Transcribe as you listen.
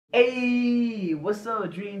Hey, what's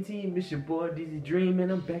up, Dream Team? It's your boy Dizzy Dream,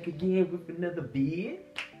 and I'm back again with another vid.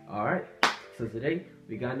 Alright, so today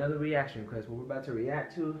we got another reaction request. What we're about to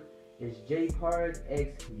react to is J Park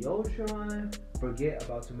x Yultron Forget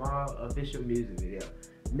About Tomorrow official music video.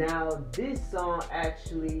 Now, this song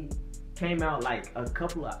actually came out like a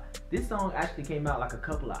couple of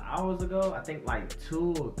hours ago. I think like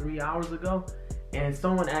 2 or 3 hours ago. And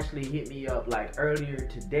someone actually hit me up like earlier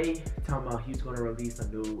today talking about he's gonna release a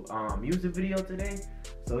new music video today.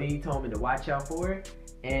 So he told me to watch out for it,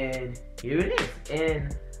 and here it is.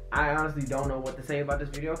 And I honestly don't know what to say about this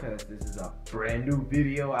video because this is a brand new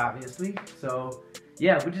video, obviously. So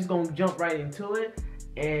yeah, we're just gonna jump right into it.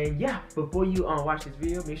 And yeah, before you watch this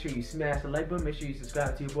video, make sure you smash the like button, make sure you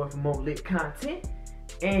subscribe to your boy for more lit content.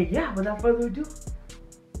 And yeah, without further ado,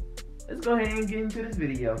 let's go ahead and get into this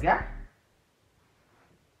video, guys.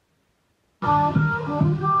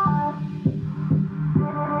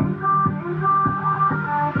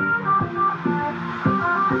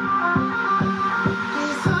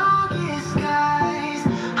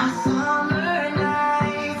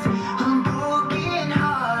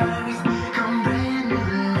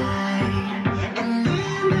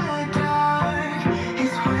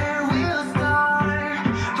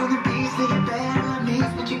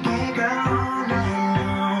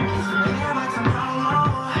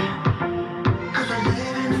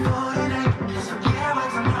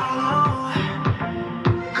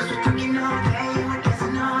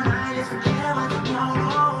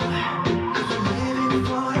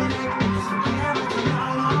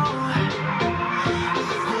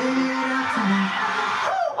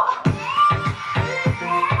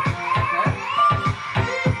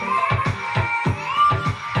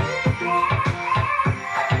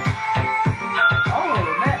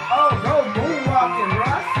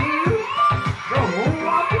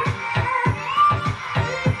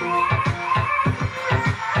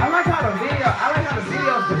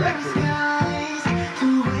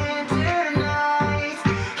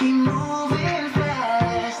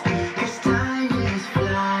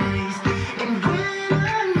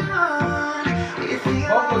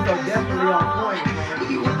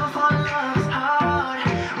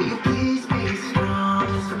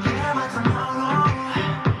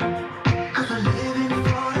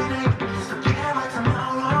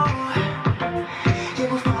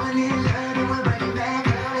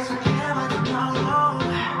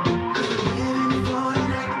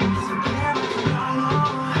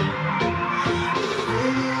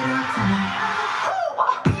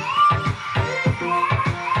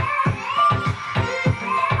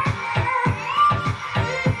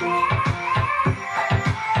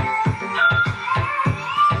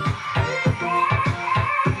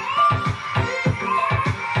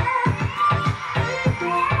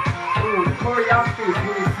 Choreography is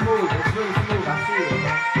really smooth. It's really smooth. I see it,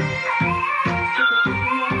 man.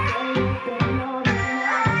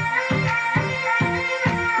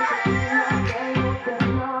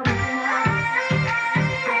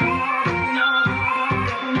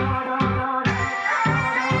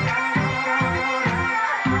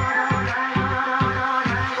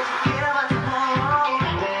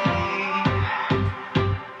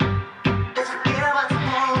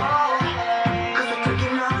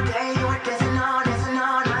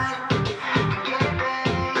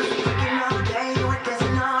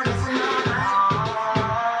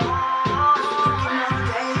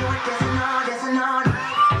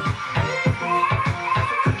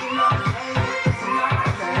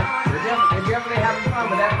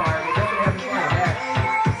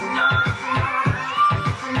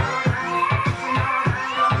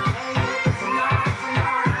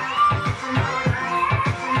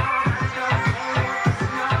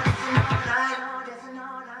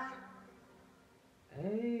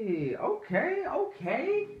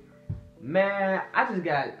 Okay. Man, I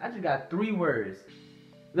just got 3 words.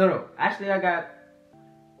 No, actually I got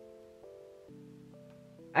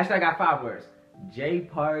 5 words. J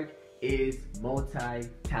Park is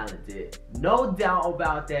multi-talented. No doubt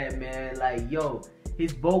about that, man. Like, yo,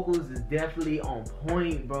 his vocals is definitely on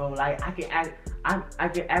point, bro. Like, I can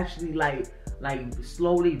actually like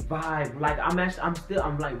slowly vibe. Like,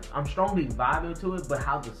 I'm strongly vibing to it, but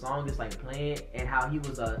how the song is like playing and how he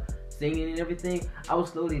was singing and everything, I was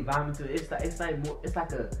slowly vibing to it. It's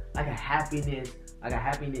like a happiness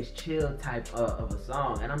chill type of a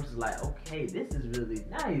song, and I'm just like, okay, this is really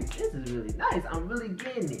nice. I'm really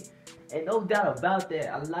getting it, and no doubt about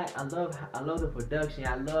that. I love the production.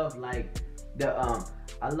 I love like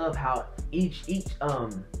I love how each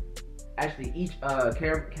actually each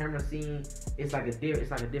camera scene is like a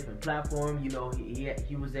different platform. You know,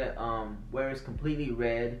 he was at where it's completely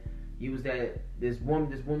red. He was at this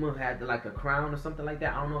woman who had like a crown or something like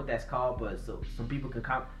that. I don't know what that's called, but so some people can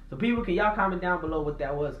y'all comment down below what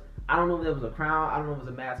that was. I don't know if that was a crown. I don't know if it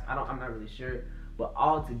was a mask. I'm not really sure. But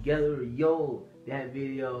all together, yo, that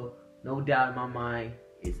video, no doubt in my mind,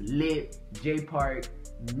 is lit. Jay Park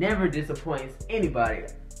never disappoints anybody.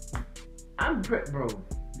 Bro,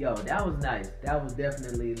 yo, that was nice. That was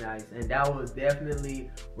definitely nice, and that was definitely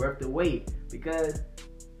worth the wait because,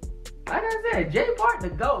 like I said, Jay Park the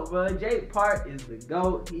GOAT, bro. Jay Park is the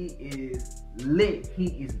GOAT. He is lit. He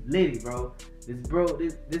is litty, bro.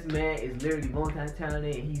 This man is literally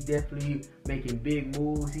multi-talented, and he's definitely making big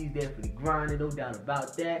moves. He's definitely grinding, no doubt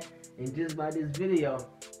about that. And just by this video,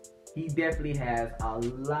 he definitely has a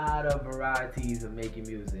lot of varieties of making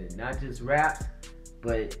music, not just raps,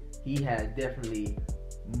 but he has definitely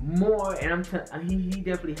more. And he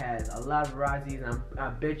definitely has a lot of varieties, and I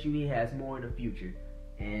bet you he has more in the future.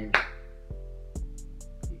 And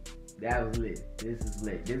that was lit. This is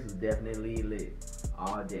lit. This was definitely lit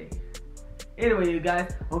all day. Anyway, you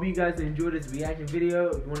guys, hope you guys enjoyed this reaction video.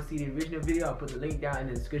 If you want to see the original video, I'll put the link down in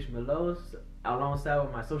the description below, alongside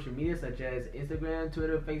with my social media such as Instagram,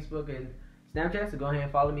 Twitter, Facebook, and Snapchat. So go ahead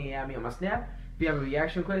and follow me and add me on my Snap. If you have a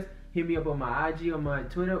reaction request, hit me up on my IG, on my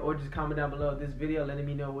Twitter, or just comment down below this video letting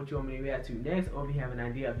me know what you want me to react to next, or if you have an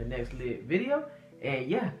idea of the next lit video. And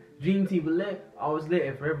yeah, Dream Team will lit, always lit,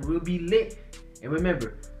 and forever will be lit. And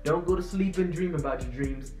remember, don't go to sleep and dream about your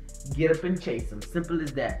dreams. Get up and chase them. Simple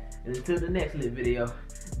as that. And until the next lit video,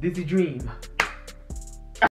 this is Dream.